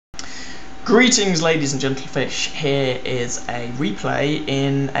Greetings ladies and gentlefish, here is a replay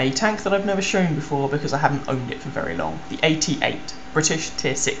in a tank that I've never shown before because I haven't owned it for very long, the AT-8, British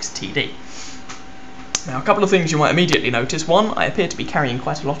Tier 6 TD. Now a couple of things you might immediately notice. One, I appear to be carrying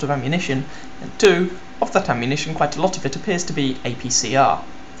quite a lot of ammunition, and two, of that ammunition quite a lot of it appears to be APCR.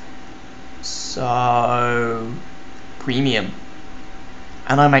 So, premium.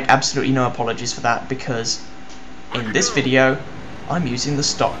 And I make absolutely no apologies for that because in this video I'm using the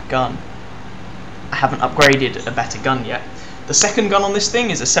stock gun. I haven't upgraded a better gun yet. The second gun on this thing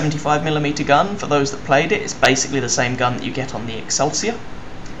is a 75mm gun. For those that played it, it's basically the same gun that you get on the Excelsior.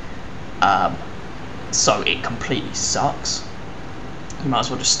 So it completely sucks. You might as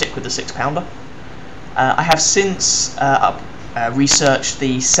well just stick with the 6-pounder. I have since researched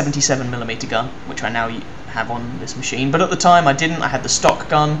the 77mm gun, which I now have on this machine, but at the time I didn't. I had the stock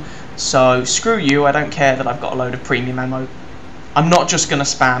gun, so screw you, I don't care that I've got a load of premium ammo. I'm not just going to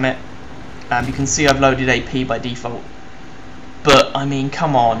spam it. You can see I've loaded AP by default, but I mean,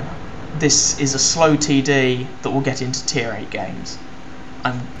 come on, this is a slow TD that will get into Tier 8 games.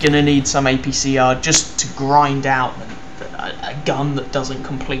 I'm gonna need some APCR just to grind out a gun that doesn't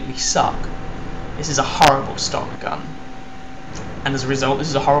completely suck. This is a horrible stock gun, and as a result this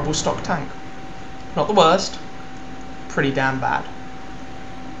is a horrible stock tank. Not the worst, pretty damn bad.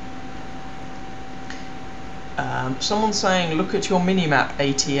 Someone's saying, look at your minimap,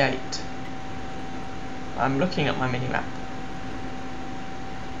 AT-8. I'm looking at my minimap.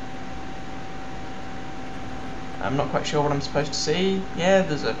 I'm not quite sure what I'm supposed to see. Yeah,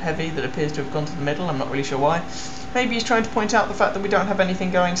 there's a heavy that appears to have gone to the middle. I'm not really sure why. Maybe he's trying to point out the fact that we don't have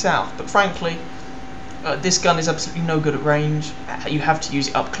anything going south. But frankly, this gun is absolutely no good at range. You have to use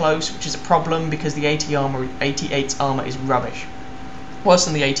it up close, which is a problem because the AT-8's armour is rubbish. Worse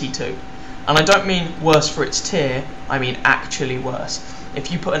than the AT-2. And I don't mean worse for its tier, I mean actually worse. If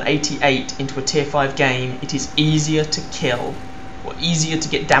you put an AT-8 into a Tier 5 game, it is easier to kill, or easier to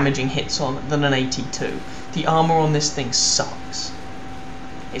get damaging hits on than an AT-2. The armour on this thing sucks.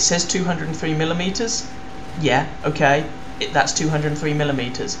 It says 203mm. Yeah, okay, that's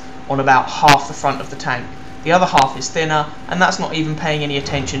 203mm on about half the front of the tank. The other half is thinner, and that's not even paying any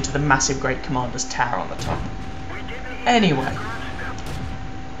attention to the massive Great Commander's tower on the top. Anyway,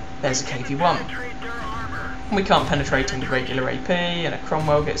 there's a KV-1. We can't penetrate him with regular AP, and a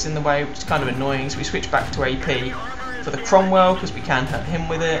Cromwell gets in the way, which is kind of annoying, so we switch back to AP for the Cromwell because we can hurt him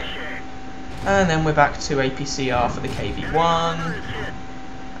with it. And then we're back to APCR for the KV-1,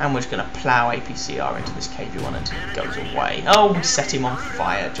 and we're just going to plough APCR into this KV-1 until it goes away. Oh, we set him on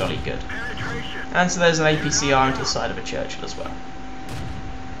fire, jolly good. And so there's an APCR into the side of a Churchill as well.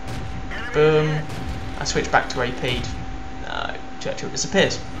 Boom. I switch back to AP. No, Churchill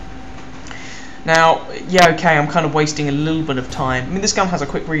disappears. Now, yeah, okay, I'm kind of wasting a little bit of time. I mean, this gun has a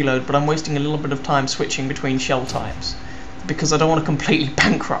quick reload, but I'm wasting a little bit of time switching between shell types because I don't want to completely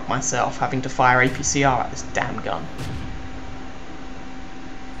bankrupt myself having to fire APCR at this damn gun.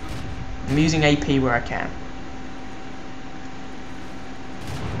 I'm using AP where I can.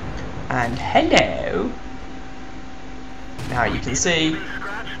 And hello! Now you can see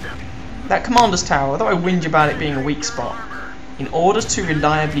that Commander's Tower, although I whinge about it being a weak spot, in order to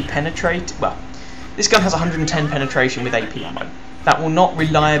reliably penetrate, well, this gun has 110 penetration with AP ammo. That will not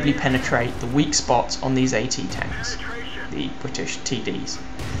reliably penetrate the weak spots on these AT tanks, the British TDs.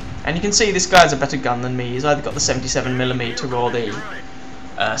 And you can see this guy's a better gun than me. He's either got the 77mm or the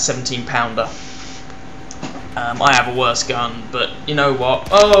 17-pounder. I have a worse gun, but you know what?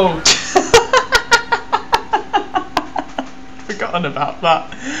 Oh! Forgotten about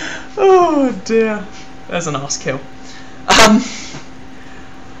that. Oh dear. There's an arse kill.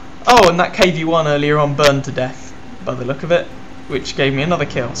 Oh, and that KV-1 earlier on burned to death, by the look of it, which gave me another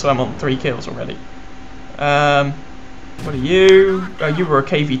kill, so I'm on 3 kills already. What are you? Oh, you were a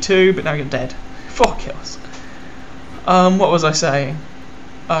KV-2, but now you're dead. 4 kills. What was I saying?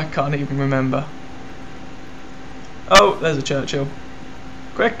 I can't even remember. Oh, there's a Churchill.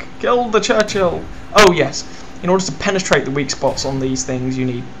 Quick, kill the Churchill! Oh, yes. In order to penetrate the weak spots on these things, you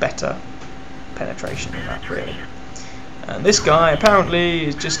need better penetration than that, really. And this guy apparently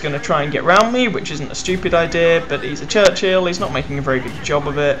is just going to try and get round me, which isn't a stupid idea, but he's a Churchill, he's not making a very good job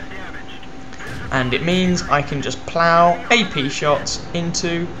of it. And it means I can just plough AP shots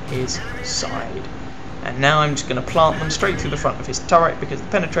into his side. And now I'm just going to plant them straight through the front of his turret because the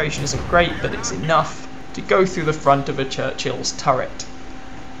penetration isn't great, but it's enough to go through the front of a Churchill's turret.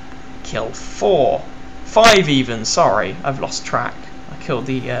 Kill 4. 5 even, sorry, I've lost track. I killed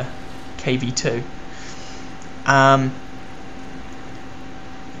the KV-2.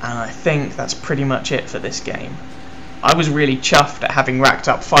 And I think that's pretty much it for this game. I was really chuffed at having racked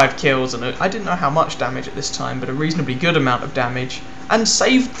up 5 kills, and I didn't know how much damage at this time, but a reasonably good amount of damage, and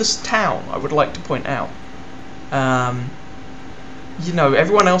saved this town, I would like to point out. You know,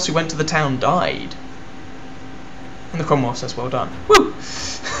 everyone else who went to the town died. And the Cromwell says, well done. Woo!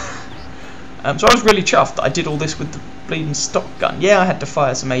 So I was really chuffed that I did all this with the bleeding stock gun. Yeah, I had to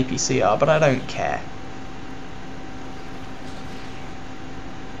fire some APCR, but I don't care.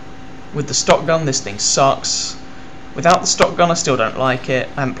 With the stock gun, this thing sucks. Without the stock gun, I still don't like it.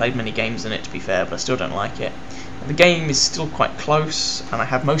 I haven't played many games in it, to be fair, but I still don't like it. And the game is still quite close, and I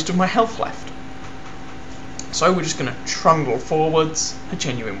have most of my health left. So we're just going to trundle forwards. A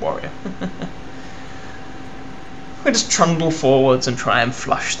genuine warrior. We'll just trundle forwards and try and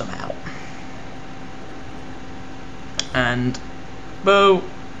flush them out. And, boo.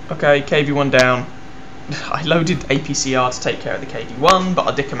 Okay, KV1 down. I loaded APCR to take care of the KV1, but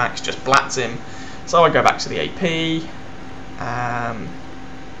our Dickomax just blats him. So I go back to the AP.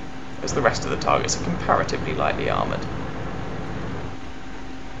 As the rest of the targets are comparatively lightly armoured.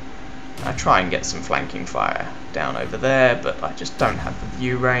 I try and get some flanking fire down over there, but I just don't have the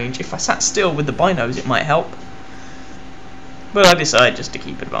view range. If I sat still with the binos, it might help. But I decide just to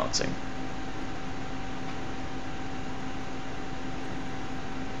keep advancing.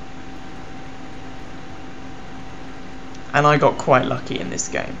 And I got quite lucky in this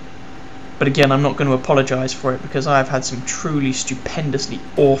game. But again, I'm not going to apologise for it, because I have had some truly stupendously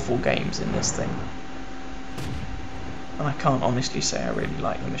awful games in this thing. And I can't honestly say I really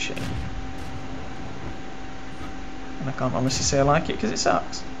like the machine. And I can't honestly say I like it because it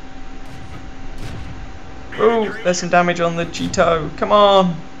sucks. Oh, there's some damage on the Cheeto. Come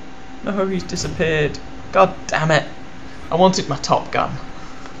on! No, he's disappeared. God damn it. I wanted my top gun.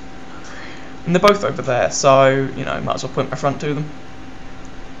 And they're both over there, so, you know, might as well point my front to them.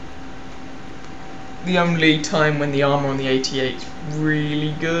 The only time when the armour on the 88 is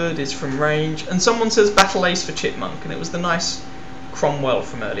really good is from range. And someone says Battle Ace for Chipmunk, and it was the nice Cromwell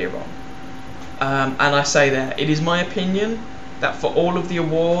from earlier on. And I say there, it is my opinion that for all of the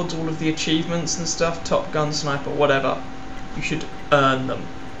awards, all of the achievements and stuff, Top Gun, Sniper, whatever, you should earn them.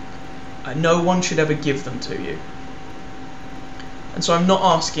 No one should ever give them to you. And so I'm not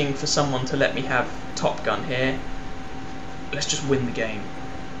asking for someone to let me have Top Gun here. Let's just win the game.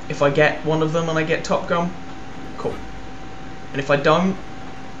 If I get one of them and I get Top Gun, cool. And if I don't,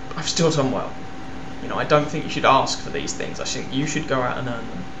 I've still done well. You know, I don't think you should ask for these things. I think you should go out and earn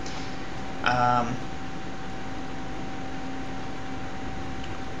them.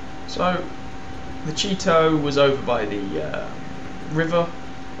 So, the Cheeto was over by the river,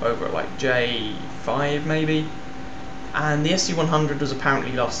 over at like J5 maybe, and the SC-100 was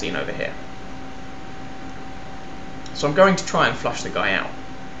apparently last seen over here. So I'm going to try and flush the guy out.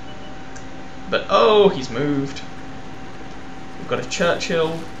 But oh, he's moved. We've got a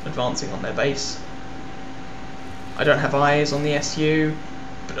Churchill advancing on their base. I don't have eyes on the SU,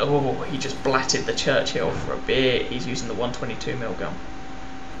 but oh, he just blatted the Churchill for a bit. He's using the 122mm gun.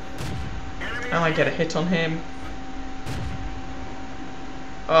 And I get a hit on him.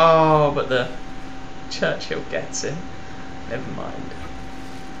 Oh, but the Churchill gets him. Never mind.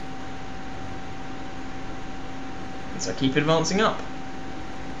 And so I keep advancing up.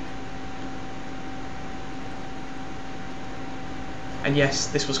 And yes,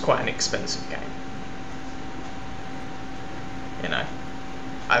 this was quite an expensive game. You know,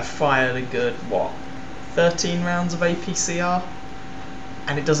 I've fired a good, what, 13 rounds of APCR?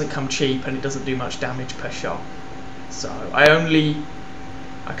 And it doesn't come cheap, and it doesn't do much damage per shot. So, I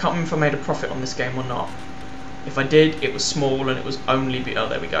can't remember if I made a profit on this game or not. If I did, it was small, and it was only oh,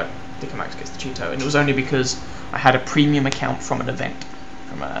 there we go, Dickomax gets the Cheeto, and it was only because I had a premium account from an event,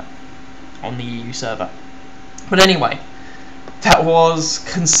 from on the EU server. But anyway, that was,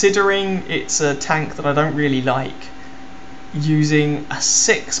 considering it's a tank that I don't really like, using a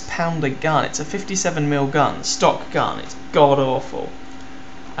 6-pounder gun. It's a 57mm gun, stock gun. It's god-awful.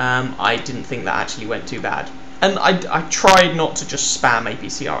 I didn't think that actually went too bad. And I tried not to just spam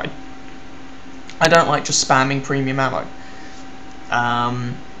APCR. I don't like just spamming premium ammo.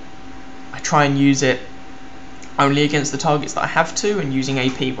 I try and use it only against the targets that I have to, and using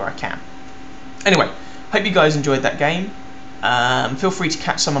AP where I can. Anyway, hope you guys enjoyed that game. Feel free to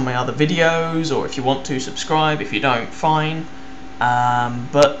catch some of my other videos, or if you want to, subscribe. If you don't, fine.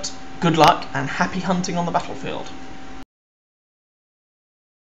 But good luck and happy hunting on the battlefield.